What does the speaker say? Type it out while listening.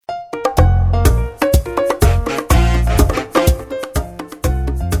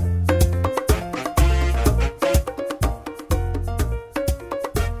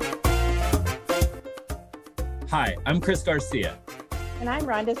Chris Garcia. And I'm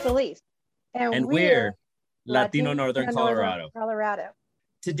Rhonda Solis. And we're Latino Northern Colorado.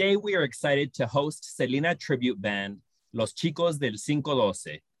 Today, we are excited to host Selena tribute band, Los Chicos del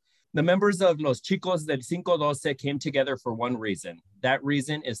 512. The members of Los Chicos del 512 came together for one reason. That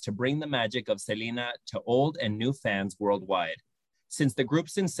reason is to bring the magic of Selena to old and new fans worldwide. Since the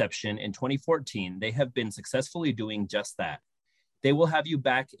group's inception in 2014, they have been successfully doing just that. They will have you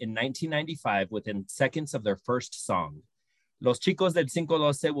back in 1995 within seconds of their first song. Los Chicos del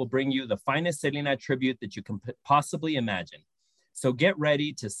 512 will bring you the finest Selena tribute that you can possibly imagine. So get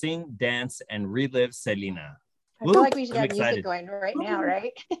ready to sing, dance, and relive Selena. I feel like we should have music going right now,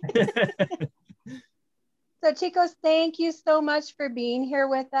 right? So Chicos, thank you so much for being here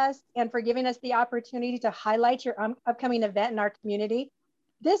with us and for giving us the opportunity to highlight your upcoming event in our community.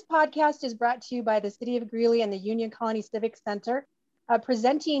 This podcast is brought to you by the City of Greeley and the Union Colony Civic Center,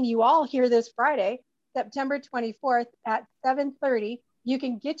 presenting you all here this Friday, September 24th at 7:30. You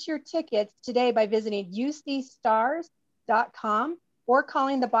can get your tickets today by visiting ucstars.com or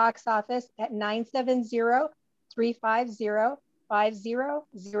calling the box office at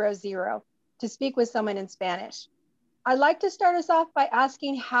 970-350-5000 to speak with someone in Spanish. I'd like to start us off by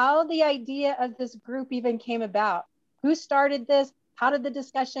asking how the idea of this group even came about. Who started this? How did the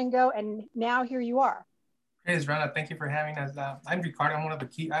discussion go? And now here you are. Chris, Rana, thank you for having us. I'm Ricardo. I'm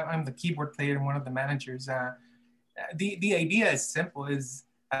I'm the keyboard player and one of the managers. The idea is simple. Is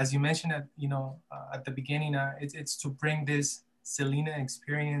as you mentioned at at the beginning, it's to bring this Selena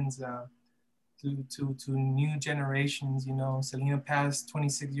experience to new generations. Selena passed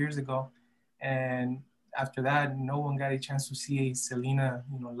 26 years ago, and after that, no one got a chance to see a Selena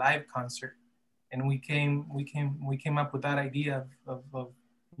live concert. And we came up with that idea of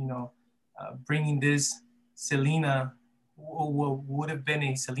bringing this Selena, what would have been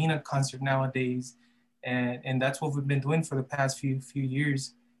a Selena concert nowadays, and that's what we've been doing for the past few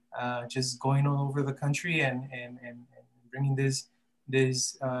years, just going all over the country and bringing this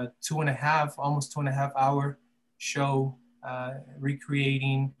 2.5, almost 2.5 hour show,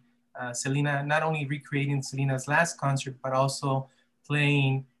 recreating Selena, not only recreating Selena's last concert, but also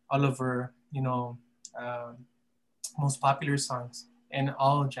playing all of her most popular songs in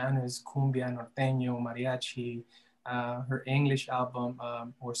all genres: cumbia, norteño, mariachi, her English album,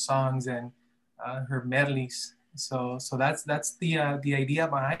 or songs, and her medleys. So that's the idea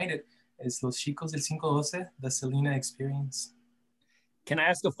behind it. Is Los Chicos del 512, the Selena experience. Can I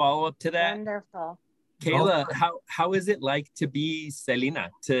ask a follow-up to that? Wonderful. Kayla, how is it like to be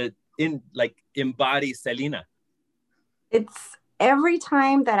Selena, to embody Selena? It's every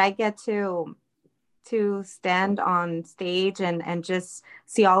time that I get to stand on stage and just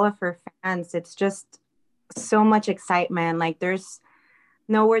see all of her fans, it's just so much excitement. Like, there's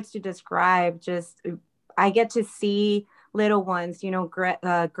no words to describe. Just, I get to see little ones,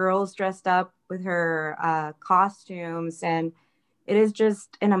 girls dressed up with her costumes, and it is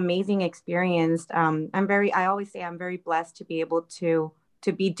just an amazing experience. I always say I'm very blessed to be able to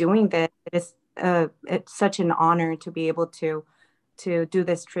be doing this. It's such an honor to be able to do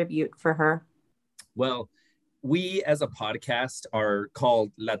this tribute for her. Well, we as a podcast are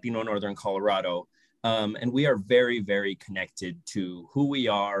called Latino Northern Colorado, and we are very, very connected to who we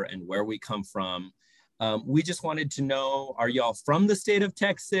are and where we come from. We just wanted to know, are y'all from the state of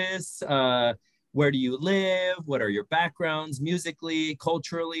Texas? Where do you live? What are your backgrounds musically,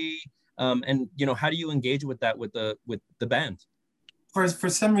 culturally? And how do you engage with that with the band? For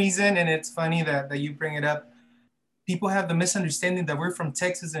some reason, and it's funny that you bring it up, people have the misunderstanding that we're from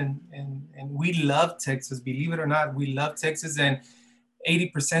Texas, and we love Texas. Believe it or not, we love Texas, and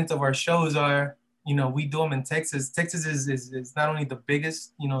 80% of our shows are, we do them in Texas. Texas is not only the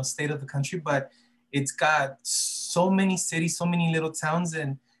biggest, state of the country, but it's got so many cities, so many little towns,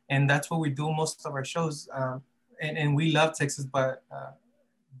 and that's where we do most of our shows. And we love Texas, but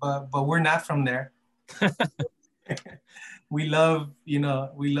we're not from there. We love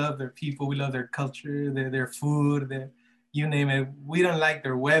their people, we love their culture, their food, you name it. We don't like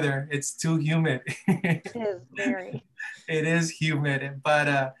their weather. It's too humid. It is very. It is humid,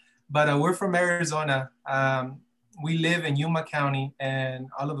 but we're from Arizona. We live in Yuma County, and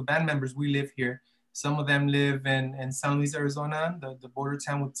all of the band members, we live here. Some of them live in San Luis, Arizona, the border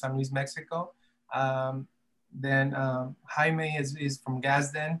town with San Luis, Mexico. Then Jaime is from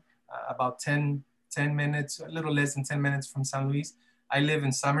Gadsden, about 10 minutes, a little less than 10 minutes from San Luis. I live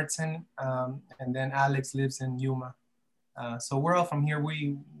in Somerton, and then Alex lives in Yuma. So we're all from here.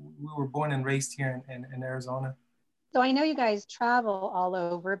 We were born and raised here in Arizona. So I know you guys travel all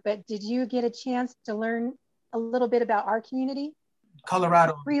over, but did you get a chance to learn a little bit about our community?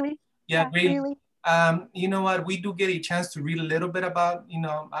 Colorado. Really? Yeah, Greeley. You know what? We do get a chance to read a little bit about,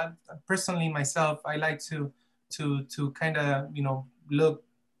 personally myself, I like to kind of, look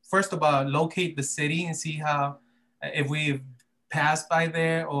first about locate the city and see how, if we've passed by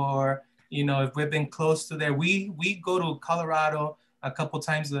there or, if we've been close to there. We go to Colorado a couple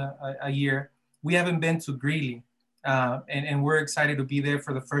times a year. We haven't been to Greeley. And we're excited to be there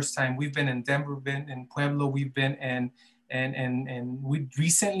for the first time. We've been in Denver, been in Pueblo, we've been in and we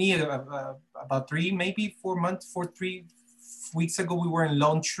recently, about 3 weeks ago, we were in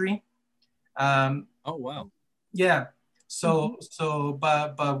Lone Tree. Oh wow! Yeah. So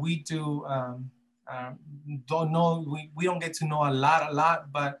but we do don't know. We don't get to know a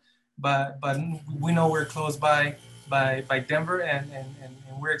lot, but we know we're close by Denver, and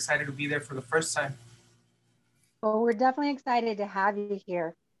we're excited to be there for the first time. Well, we're definitely excited to have you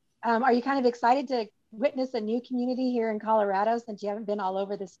here. Are you kind of excited to witness a new community here in Colorado since you haven't been all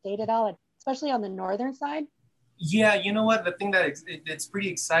over the state at all, especially on the northern side? Yeah, you know what? The thing that it's pretty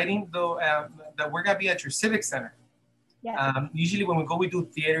exciting though, that we're gonna be at your Civic Center. Yeah. Usually when we go, we do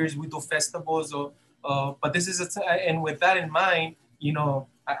theaters, we do festivals, but this is and with that in mind,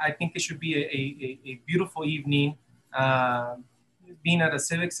 I think it should be a beautiful evening. Being at a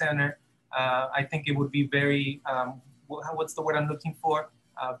Civic Center, I think it would be very, what's the word I'm looking for?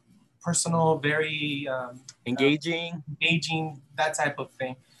 Personal, very engaging, that type of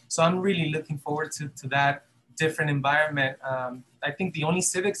thing. So I'm really looking forward to that different environment. I think the only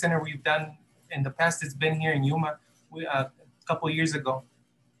Civic Center we've done in the past has been here in Yuma a couple of years ago.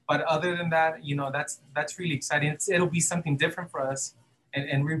 But other than that, that's really exciting. It'll be something different for us,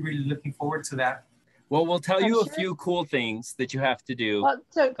 and we're really looking forward to that. Well, we'll tell you a few cool things that you have to do. Well,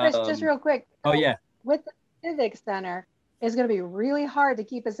 so Chris, just real quick. Oh yeah. With the Civic Center, it's going to be really hard to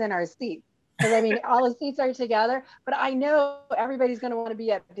keep us in our seats. Because I mean, all the seats are together, but I know everybody's going to want to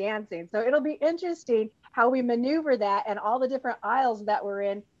be at dancing. So it'll be interesting how we maneuver that and all the different aisles that we're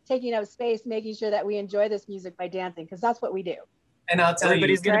in, taking up space, making sure that we enjoy this music by dancing, because that's what we do. And I'll tell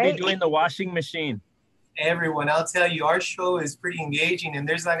everybody's going to be doing the washing machine. Everyone, I'll tell you, our show is pretty engaging, and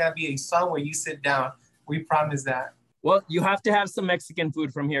there's not going to be a song where you sit down. We promise that. Well, you have to have some Mexican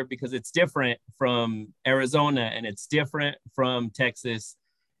food from here because it's different from Arizona and it's different from Texas.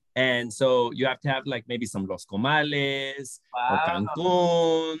 And so you have to have like maybe some Los Comales or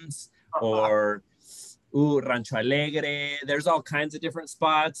Cancuns or Rancho Alegre. There's all kinds of different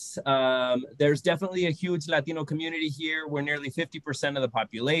spots. There's definitely a huge Latino community here. We're nearly 50% of the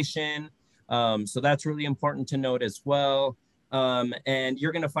population. So that's really important to note as well. And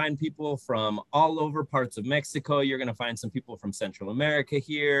you're going to find people from all over parts of Mexico. You're going to find some people from Central America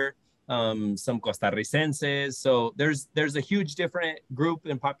here, some Costarricenses. So there's a huge different group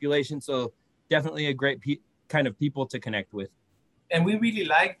and population. So definitely a great kind of people to connect with. And we really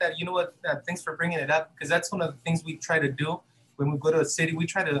like that. You know what? Thanks for bringing it up, because that's one of the things we try to do when we go to a city. We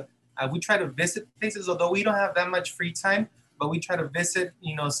try to visit places, although we don't have that much free time, but we try to visit,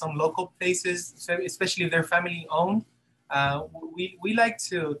 some local places, especially if they're family owned. We like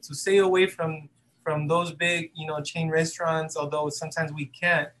to stay away from those big, chain restaurants, although sometimes we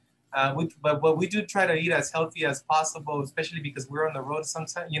can't. But we do try to eat as healthy as possible, especially because we're on the road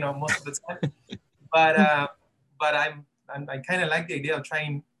sometimes, most of the time. But I kind of like the idea of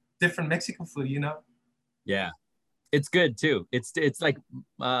trying different Mexican food, Yeah, it's good too. It's like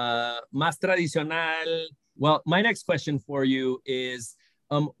más tradicional. Well, my next question for you is,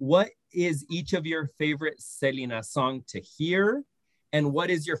 what is each of your favorite Selena song to hear? And what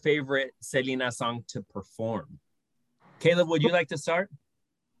is your favorite Selena song to perform? Caleb, would you like to start?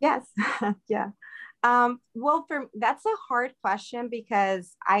 Yes. Yeah. Well, that's a hard question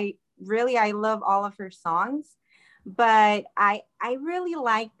because I love all of her songs, but I really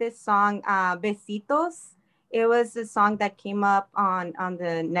like this song, Besitos. It was a song that came up on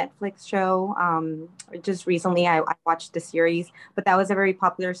the Netflix show. Just recently, I watched the series, but that was a very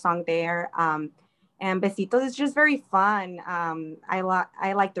popular song there. And Besitos is just very fun. I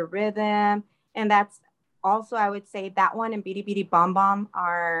like the rhythm, and that's also, I would say, that one and Bidi Bidi Bom Bom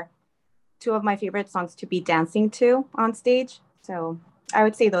are two of my favorite songs to be dancing to on stage. So I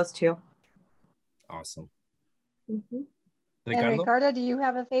would say those two. Awesome. Mm-hmm. Ricardo, do you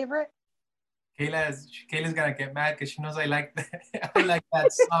have a favorite? Kayla's gonna get mad because she knows I like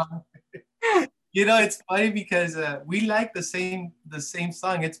that song. It's funny because we like the same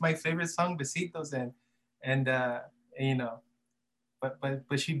song. It's my favorite song, Besitos, and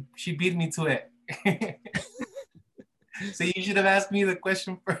but she beat me to it. So you should have asked me the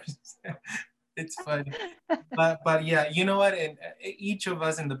question first. It's funny, but yeah, you know what? And each of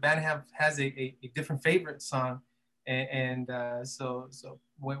us in the band has a different favorite song. So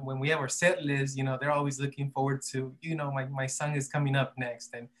when we have our set list, you know, they're always looking forward to, you know, my song is coming up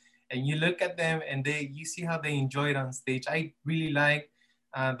next, and you look at them and you see how they enjoy it on stage. I really like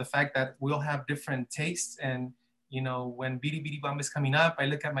the fact that we'll have different tastes, and you know, when Bidi Bidi Bamba is coming up, I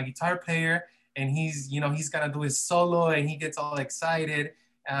look at my guitar player and he's gonna do his solo and he gets all excited,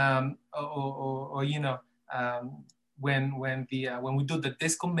 or you know, when we do the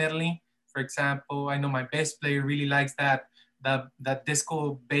disco medley, for example, I know my bass player really likes that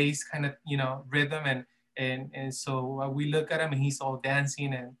disco bass kind of, you know, rhythm, and so we look at him and he's all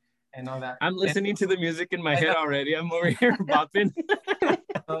dancing and all that. I'm listening to the music in my head already. I'm over here bopping.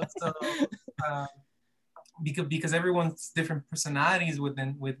 so because everyone's different personalities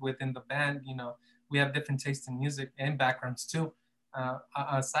within the band, you know, we have different tastes in music and backgrounds too.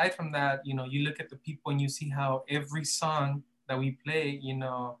 Aside from that, you know, you look at the people and you see how every song that we play, you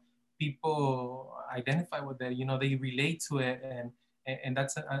know, people identify with it, you know, they relate to it, and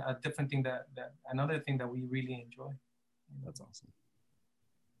that's a different thing that another thing that we really enjoy. That's awesome.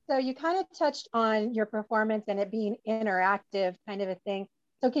 So you kind of touched on your performance and it being interactive kind of a thing.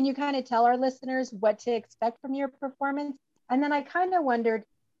 So can you kind of tell our listeners what to expect from your performance? And then I kind of wondered,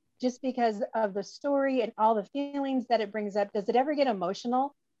 just because of the story and all the feelings that it brings up, does it ever get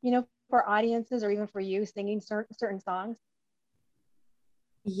emotional, you know, for audiences or even for you singing certain songs?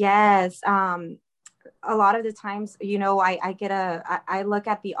 Yes. A lot of the times, you know, I look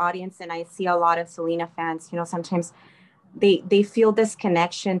at the audience and I see a lot of Selena fans. You know, sometimes they feel this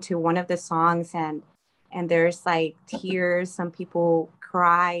connection to one of the songs, and there's like tears. Some people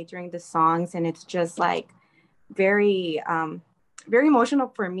cry during the songs, and it's just like very very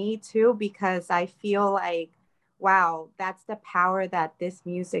emotional for me too, because I feel like, wow, that's the power that this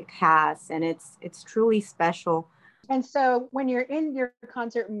music has, and it's truly special. And so when you're in your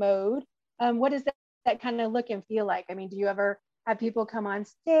concert mode, what does that kind of look and feel like? I mean, do you ever have people come on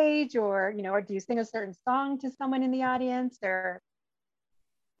stage, or, you know, or do you sing a certain song to someone in the audience, or?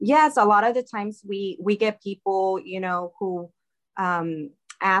 Yes, a lot of the times we get people, you know, who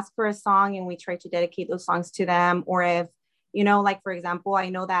ask for a song, and we try to dedicate those songs to them. Or if, you know, like for example, I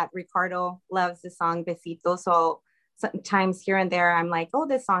know that Ricardo loves the song Besito, so sometimes here and there I'm like, oh,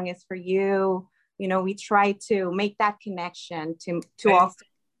 this song is for you. You know, we try to make that connection to all.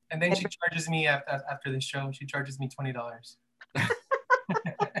 And then she charges me after the show. She charges me $20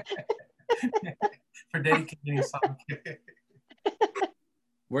 for dedicating a song.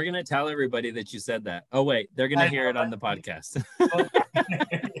 We're gonna tell everybody that you said that. Oh wait, they're gonna hear it on the podcast.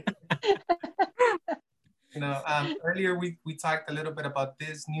 You know, earlier we talked a little bit about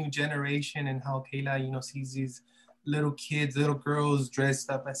this new generation and how Kayla, you know, sees these little kids, little girls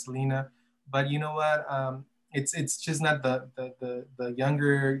dressed up as Selena. But you know what? It's just not the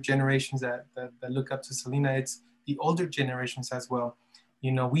younger generations that look up to Selena. It's the older generations as well.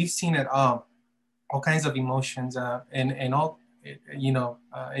 You know, we've seen it all kinds of emotions, and all. You know,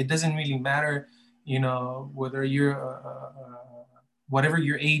 it doesn't really matter. You know, whether you're whatever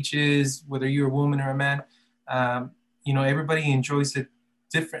your age is, whether you're a woman or a man. You know, everybody enjoys it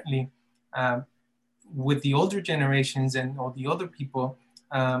differently. With the older generations and all the other people,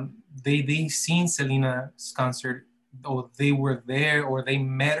 they seen Selena's concert, or they were there, or they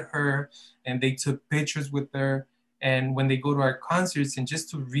met her and they took pictures with her. And when they go to our concerts, and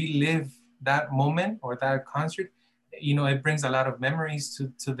just to relive that moment or that concert, you know, it brings a lot of memories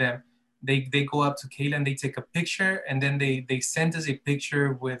to them. They go up to Kayla and they take a picture, and then they send us a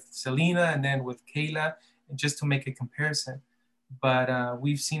picture with Selena and then with Kayla, just to make a comparison. But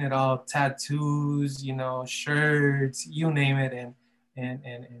we've seen it all: tattoos, you know, shirts, you name it, and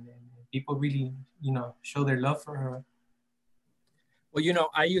people really, you know, show their love for her. Well, you know,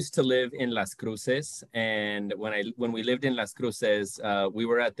 I used to live in Las Cruces, and when we lived in Las Cruces, we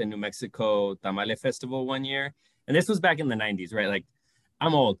were at the New Mexico Tamale Festival one year, and this was back in the 90s, right? Like,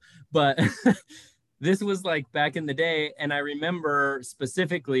 I'm old, but this was like back in the day. And I remember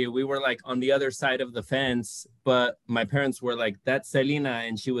specifically, we were like on the other side of the fence, but my parents were like, that's Selena,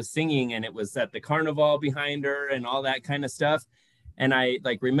 and she was singing, and it was at the carnival behind her and all that kind of stuff. And I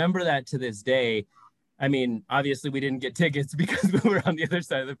like remember that to this day. I mean, obviously we didn't get tickets because we were on the other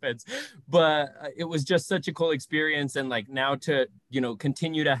side of the fence, but it was just such a cool experience. And like now to, you know,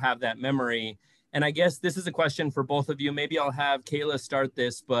 continue to have that memory. And I guess this is a question for both of you. Maybe I'll have Kayla start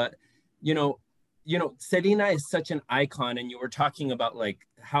this, but you know, Selena is such an icon, and you were talking about like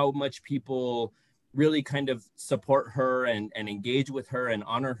how much people really kind of support her and engage with her and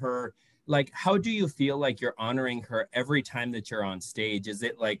honor her. Like, how do you feel like you're honoring her every time that you're on stage? Is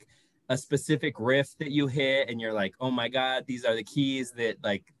it like a specific riff that you hit and you're like, oh my God, these are the keys that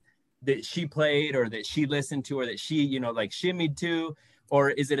like that she played or that she listened to or that she, you know, like shimmied to?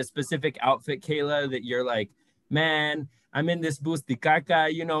 Or is it a specific outfit, Kayla, that you're like, man, I'm in this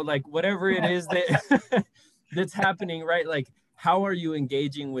busticaca, you know, like whatever it is that that's happening, right? Like, how are you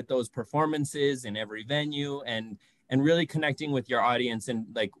engaging with those performances in every venue and really connecting with your audience? And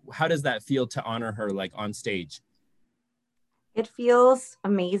like, how does that feel to honor her like on stage? It feels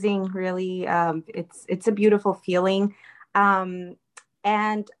amazing, really. It's a beautiful feeling. And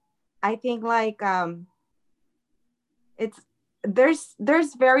I think like it's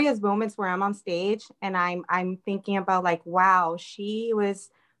there's various moments where I'm on stage and I'm thinking about like, wow, she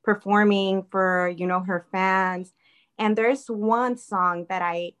was performing for, you know, her fans. And there's one song that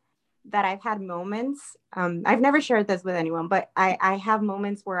I've had moments. I've never shared this with anyone, but I have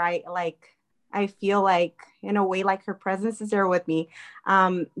moments where I feel like in a way like her presence is there with me.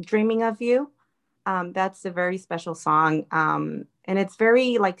 Dreaming of You. That's a very special song. And it's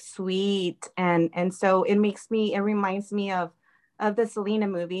very like sweet. And so it reminds me of the Selena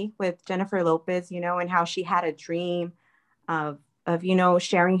movie with Jennifer Lopez, you know, and how she had a dream of, you know,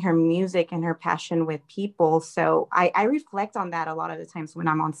 sharing her music and her passion with people. So I reflect on that a lot of the times when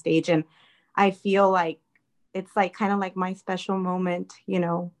I'm on stage, and I feel like it's like kind of like my special moment, you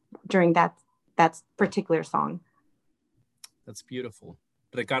know, during that particular song. That's beautiful.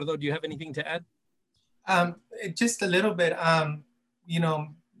 Ricardo, do you have anything to add? Just a little bit. You know,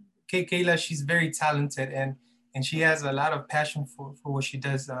 Kayla, she's very talented and she has a lot of passion for what she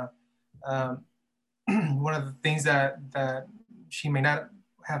does. One of the things that she may not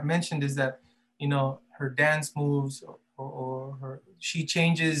have mentioned is that, you know, her dance moves or she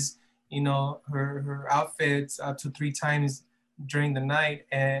changes, you know, her outfits up to 3 times during the night.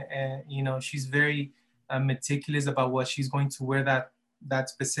 And you know, she's very meticulous about what she's going to wear that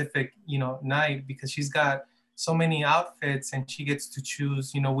specific, you know, night, because she's got so many outfits and she gets to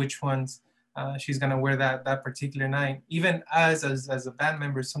choose, you know, which ones she's gonna wear that particular night. Even as a band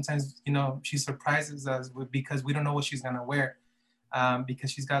member, sometimes, you know, she surprises us because we don't know what she's gonna wear,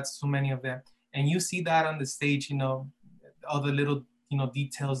 because she's got so many of them. And you see that on the stage, you know, all the little, you know,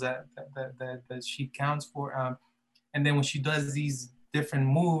 details that she counts for. And then when she does these different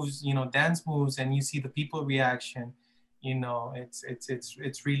moves, you know, dance moves, and you see the people reaction, you know,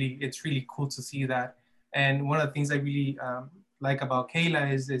 it's really cool to see that. And one of the things I really like about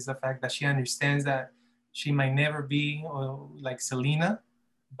Kayla is the fact that she understands that she might never be like Selena,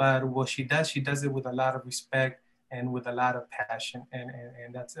 but what she does it with a lot of respect and with a lot of passion.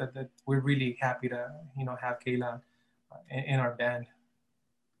 And that's that we're really happy to, you know, have Kayla in our band.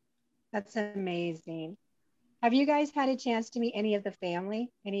 That's amazing. Have you guys had a chance to meet any of the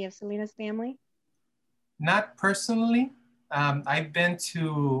family, any of Selena's family? Not personally. I've been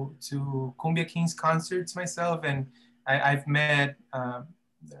to Cumbia Kings concerts myself, and I've met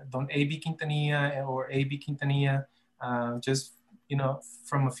Don A.B. Quintanilla or A.B. Quintanilla, just, you know,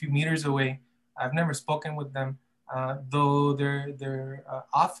 from a few meters away. I've never spoken with them, though their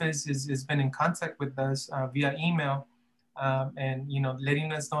office has been in contact with us via email, and, you know,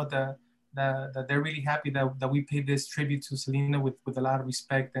 letting us know that they're really happy that we paid this tribute to Selena with a lot of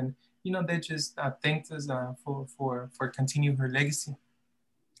respect. And, you know, they just thanked us for continuing her legacy.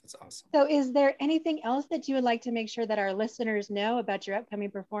 That's awesome. So is there anything else that you would like to make sure that our listeners know about your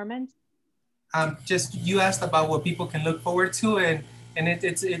upcoming performance? Just, you asked about what people can look forward to, and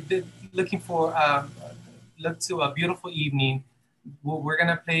it's looking for look to a beautiful evening. We're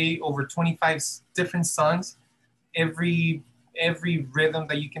gonna play over 25 different songs. Every rhythm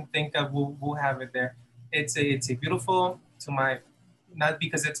that you can think of, we'll have it there. It's a beautiful, to my, not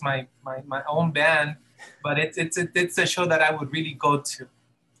because it's my own band, but it's a show that I would really go to.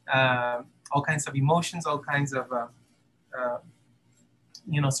 All kinds of emotions, all kinds of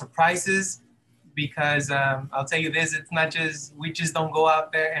you know, surprises, because I'll tell you this, it's not just, we just don't go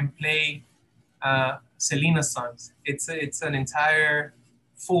out there and play Selena songs. It's an entire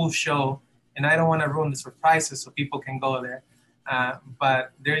full show, and I don't want to ruin the surprises so people can go there.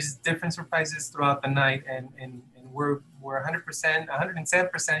 But there's different surprises throughout the night, and we're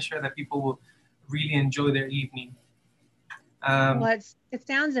 110% sure that people will really enjoy their evening. Well, it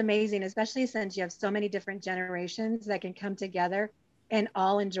sounds amazing, especially since you have so many different generations that can come together and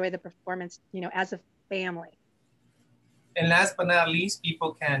all enjoy the performance, you know, as a family. And last but not least,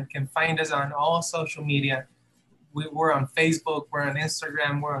 people can find us on all social media. We're on Facebook, we're on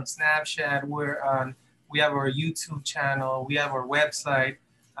Instagram, we're on Snapchat, we have our YouTube channel, we have our website,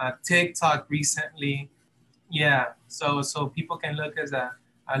 TikTok recently. Yeah, so people can look us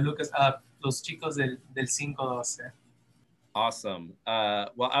up, Los Chicos del 512. Awesome.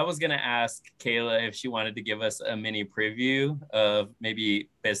 Well, I was going to ask Kayla if she wanted to give us a mini preview of maybe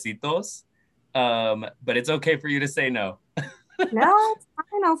Besitos, but it's okay for you to say no. No, it's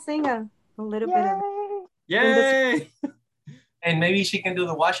fine. I'll sing a little bit of it. Yay! And maybe she can do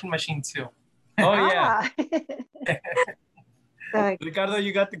the washing machine too. Oh, yeah. So, Ricardo,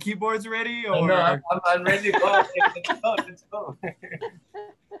 you got the keyboards ready? Or? No, I'm ready to go. Let's go.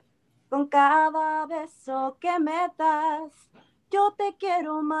 Con cada beso que me das, yo te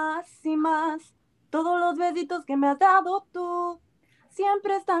quiero más y más. Todos los besitos que me has dado tú,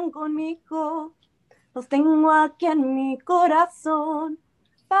 siempre están conmigo. Los tengo aquí en mi corazón,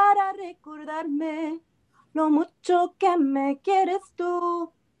 para recordarme lo mucho que me quieres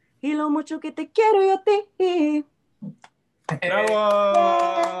tú, y lo mucho que te quiero yo a ti.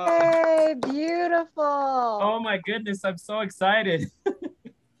 Bravo! Yay, beautiful. Oh my goodness, I'm so excited.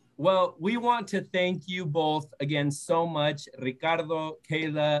 Well, we want to thank you both again so much. Ricardo,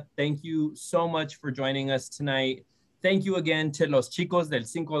 Kayla, thank you so much for joining us tonight. Thank you again to Los Chicos del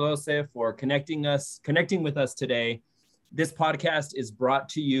 512 for connecting with us today. This podcast is brought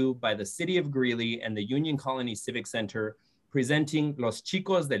to you by the City of Greeley and the Union Colony Civic Center, presenting Los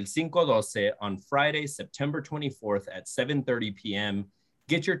Chicos del 512 on Friday, September 24th at 7:30 p.m.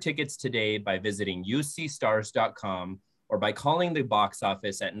 Get your tickets today by visiting ucstars.com or by calling the box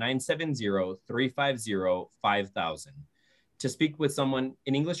office at 970-350-5000 to speak with someone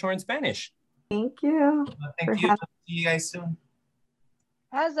in English or in Spanish. Thank you. Thank you. See you guys soon.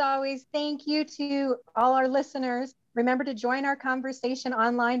 As always, thank you to all our listeners. Remember to join our conversation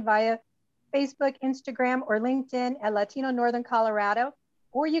online via Facebook, Instagram, or LinkedIn at Latino Northern Colorado,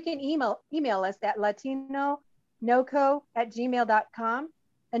 or you can email us at latinonoco@gmail.com.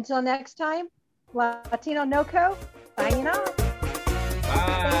 Until next time, Latino Noco, signing off.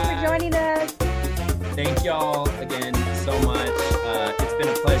 Bye. Thanks for joining us. Thank y'all again so much. It's been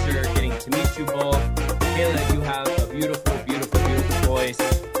a pleasure getting to meet you both. Kayla, you have a beautiful, beautiful, beautiful voice.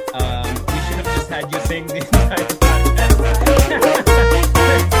 We should have just had you sing the entire